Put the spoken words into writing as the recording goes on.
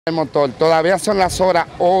El motor, todavía son las horas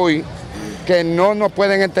hoy que no nos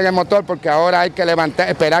pueden entregar el motor porque ahora hay que levantar,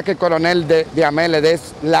 esperar que el coronel de AME le dé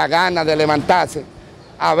la gana de levantarse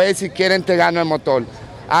a ver si quiere entregarnos el motor.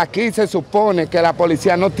 Aquí se supone que la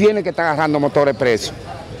policía no tiene que estar agarrando motores presos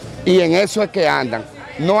y en eso es que andan.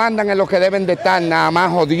 No andan en lo que deben de estar, nada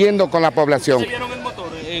más jodiendo con la población. ¿Vieron el motor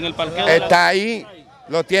en el parqueo? Está ahí,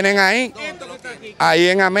 lo tienen ahí, ahí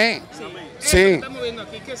en AME. Sí,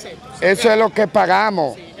 eso es lo que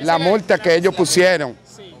pagamos, la multa que ellos pusieron,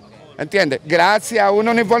 ¿entiendes? Gracias a una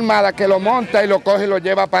uniformada que lo monta y lo coge y lo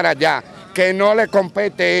lleva para allá, que no le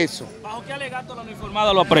compete eso. ¿Bajo qué alegato la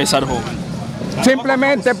uniformada lo apresa el joven?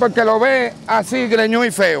 Simplemente porque lo ve así greñudo y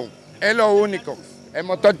feo, es lo único. El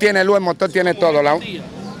motor tiene luz, el motor tiene todo.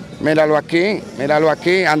 Míralo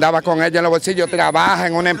aquí, andaba con ella en los bolsillos, trabaja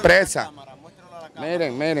en una empresa.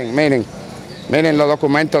 Miren los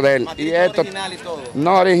documentos de él. Y esto, original y todo.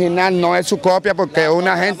 No, original no es su copia porque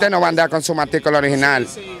una gente no va a andar con su matrícula original.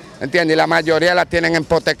 ¿Entiendes? Y la mayoría la tienen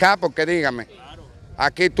hipotecada porque dígame,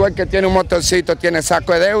 aquí tú el que tiene un motorcito tiene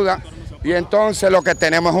saco de deuda y entonces lo que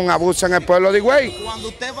tenemos es un abuso en el pueblo de Higüey. Cuando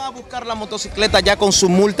usted va a buscar la motocicleta ya con su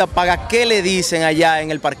multa paga, ¿qué le dicen allá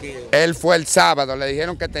en el parqueo? Él fue el sábado, le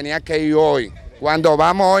dijeron que tenía que ir hoy. Cuando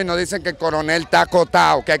vamos hoy nos dicen que el coronel está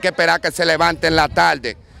acotado, que hay que esperar que se levante en la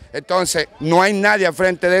tarde. Entonces, no hay nadie al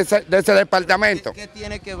frente de ese departamento. ¿Qué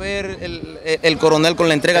tiene que ver el coronel con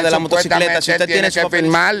la entrega de la motocicleta? Si usted tiene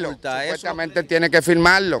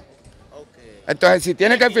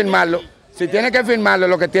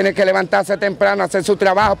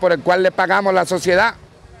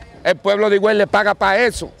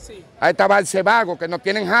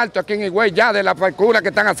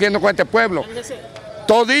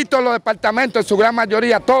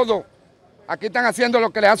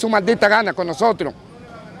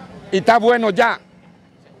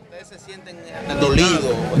 ¿Ustedes se sienten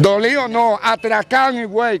dolidos? Dolidos no, atracados en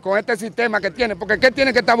Higüey con este sistema que tiene. Porque ¿qué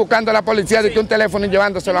tiene que estar buscando la policía de que un teléfono y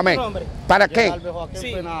llevándoselo a mí? ¿Para qué?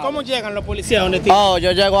 Sí. ¿Cómo llegan los policías? Oh,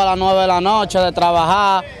 yo llego a las 9 de la noche de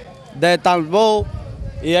trabajar, de Talbú,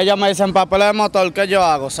 y ellos me dicen papel del motor, ¿qué yo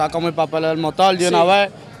hago? Saco mi papel del motor de una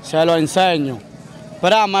vez, se lo enseño.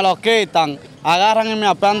 Pero me lo quitan, agarran y me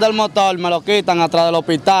apean del motor, me lo quitan atrás del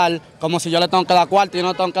hospital, como si yo le tengo que dar cuarto y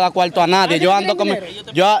no tengo que dar cuarto a nadie. Yo ando con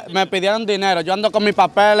me pidieron dinero, yo ando con mis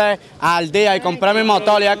papeles al día y compré mi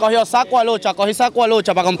motor y he cogido saco de lucha, cogí saco de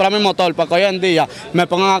lucha para comprar mi motor, porque hoy en día me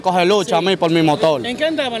pongan a coger lucha a mí por mi motor. ¿En qué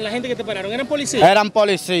andaban la gente que te pararon? ¿Eran policías? Eran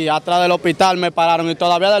policías, atrás del hospital me pararon y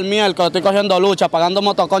todavía del miércoles estoy cogiendo lucha, pagando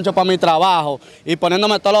motoconcho para mi trabajo y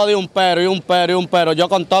poniéndome todo lo de un pero, yo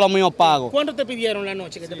con todo lo mío pago. ¿Cuánto te pidieron la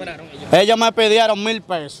noche que te pararon ellos? Ellos me pidieron 1000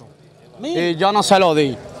 pesos y yo no se lo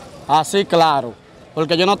di. Así claro,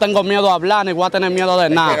 porque yo no tengo miedo a hablar ni voy a tener miedo de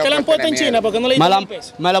nada. ¿Por qué la han puesto en China? ¿Por qué no le diste 1000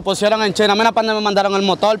 pesos? Me lo pusieron en China. Mira para dónde me mandaron el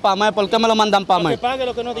motor, para mí. ¿Por qué me lo mandan para mí? Para que pague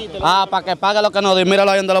lo que no diste. Para que pague lo que no di.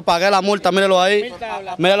 Míralo ahí donde lo pagué, la multa, míralo ahí.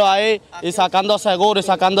 Míralo ahí. Y sacando seguro y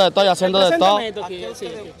sacando de todo y haciendo de todo.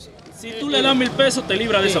 Si tú le das 1000 pesos, te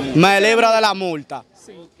libras de esa multa. Me libro de la multa.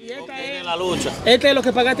 Sí. Y esta es la lucha. Este es lo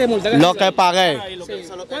que pagaste de multa. Lo que pagué. Sí.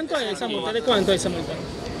 ¿Cuánto es esa multa? ¿De cuánto es esa multa?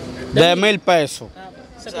 De 1000 pesos.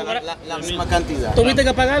 O sea, la misma cantidad. ¿Tuviste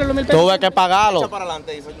que pagarlo los 1000 pesos? Tuve que pagarlo. Echa para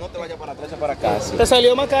adelante, no te vayas para atrás, echa para acá. Sí. Te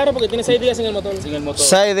salió más caro porque tienes 6 días sin el motor.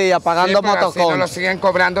 6 días pagando sí, motoconcho. Si nos lo siguen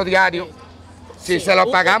cobrando diario. Si se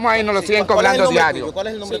lo pagamos ahí, nos lo siguen cobrando diario. ¿Cuál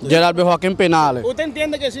es el nombre tuyo? Geralvin Joaquín Pinales. ¿Usted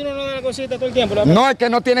entiende que si uno no da la cosita todo el tiempo? No, es que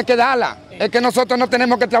no tiene que darla. Es que nosotros no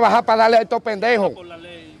tenemos que trabajar para darle a estos pendejos.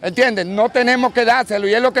 ¿Entienden? No tenemos que dárselo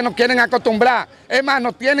y es lo que nos quieren acostumbrar. Es más,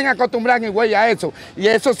 nos tienen acostumbrados en Higüey a eso. Y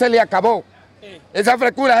eso se le acabó. Esa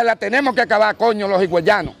frescura se la tenemos que acabar, coño, los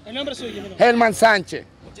higüeyanos. ¿El nombre suyo? Germán Sánchez.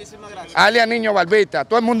 Muchísimas gracias. Alias Niño Barbita.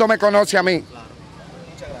 Todo el mundo me conoce a mí. Claro.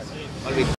 Muchas gracias. Barbita.